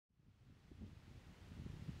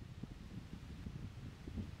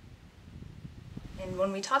And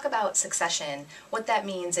when we talk about succession, what that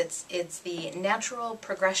means, it's the natural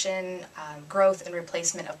progression, growth, and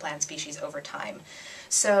replacement of plant species over time.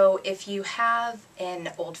 So if you have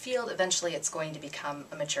an old field, eventually it's going to become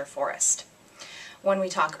a mature forest. When we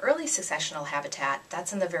talk early successional habitat,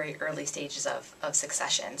 that's in the very early stages of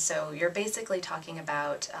succession. So you're basically talking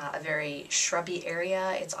about a very shrubby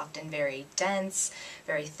area. It's often very dense,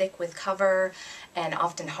 very thick with cover, and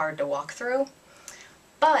often hard to walk through.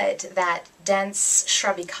 But that dense,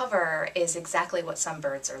 shrubby cover is exactly what some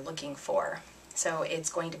birds are looking for. So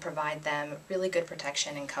it's going to provide them really good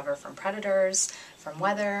protection and cover from predators, from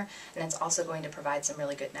weather, and it's also going to provide some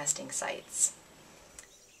really good nesting sites.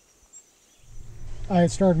 I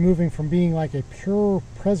had started moving from being like a pure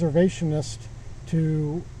preservationist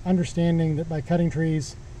to understanding that by cutting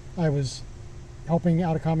trees, I was helping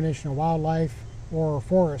out a combination of wildlife or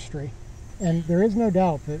forestry. And there is no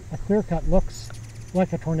doubt that a clear cut looks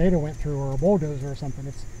like a tornado went through or a bulldozer or something.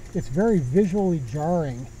 It's very visually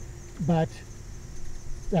jarring, but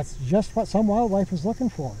that's just what some wildlife is looking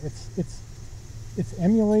for. It's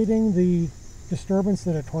emulating the disturbance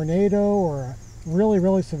that a tornado or a really,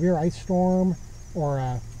 really severe ice storm or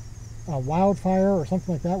a wildfire or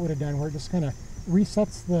something like that would have done, where it just kind of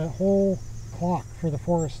resets the whole clock for the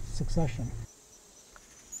forest succession.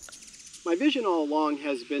 My vision all along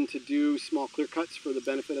has been to do small clear cuts for the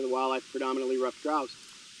benefit of the wildlife, predominantly ruffed grouse.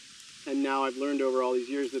 And now I've learned over all these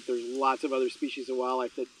years that there's lots of other species of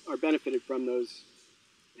wildlife that are benefited from those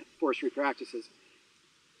forestry practices.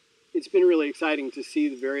 It's been really exciting to see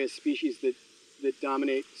the various species that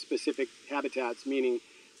dominate specific habitats, meaning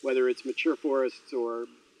whether it's mature forests or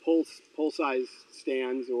pole-size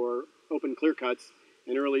stands or open clear cuts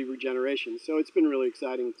and early regeneration. So it's been really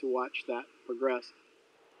exciting to watch that progress.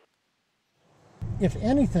 If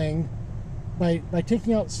anything, by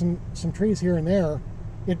taking out some trees here and there,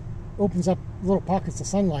 it opens up little pockets of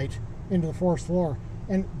sunlight into the forest floor.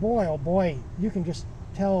 And boy, oh boy, you can just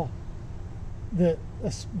tell the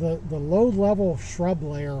low-level shrub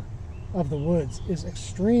layer of the woods is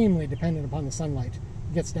extremely dependent upon the sunlight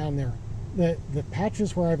that gets down there. The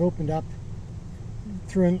patches where I've opened up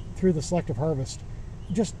through the selective harvest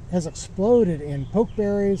just has exploded in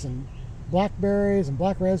pokeberries and blackberries and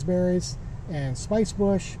black raspberries and spice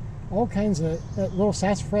bush, all kinds of little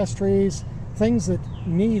sassafras trees, things that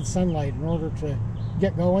need sunlight in order to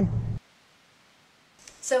get going.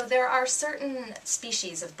 So there are certain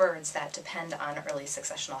species of birds that depend on early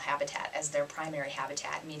successional habitat as their primary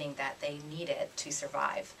habitat, meaning that they need it to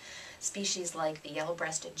survive. Species like the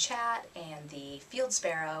yellow-breasted chat and the field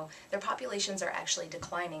sparrow, their populations are actually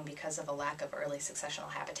declining because of a lack of early successional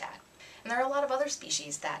habitat. And there are a lot of other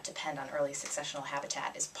species that depend on early successional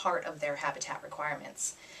habitat as part of their habitat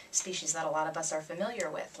requirements. Species that a lot of us are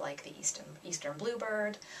familiar with, like the eastern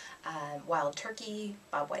bluebird, wild turkey,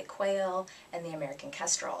 bobwhite quail, and the American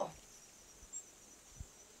kestrel.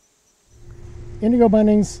 Indigo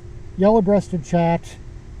buntings, yellow-breasted chat,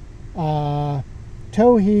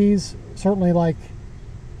 towhees, certainly like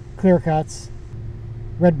clear cuts,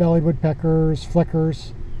 red-bellied woodpeckers,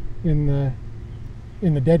 flickers in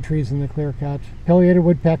the dead trees in the clear cut, pileated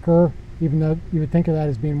woodpecker, even though you would think of that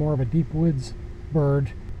as being more of a deep woods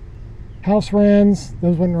bird. House wrens,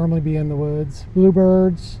 those wouldn't normally be in the woods.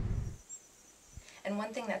 Bluebirds. And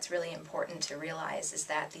one thing that's really important to realize is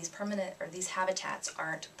that these habitats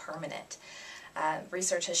aren't permanent.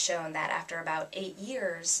 Research has shown that after about 8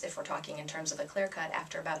 years, if we're talking in terms of a clear cut,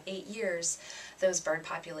 after about 8 years, those bird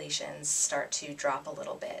populations start to drop a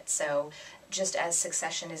little bit. So just as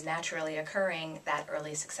succession is naturally occurring, that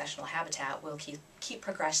early successional habitat will keep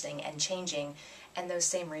progressing and changing, and those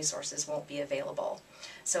same resources won't be available.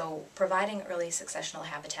 So providing early successional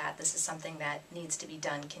habitat, this is something that needs to be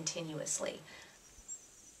done continuously.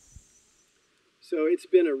 So it's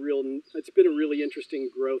been a really interesting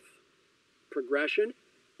growth progression,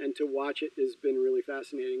 and to watch it has been really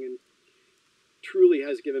fascinating and truly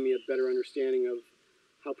has given me a better understanding of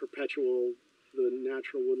how perpetual the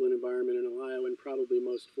natural woodland environment in Ohio and probably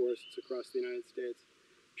most forests across the United States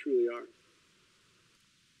truly are.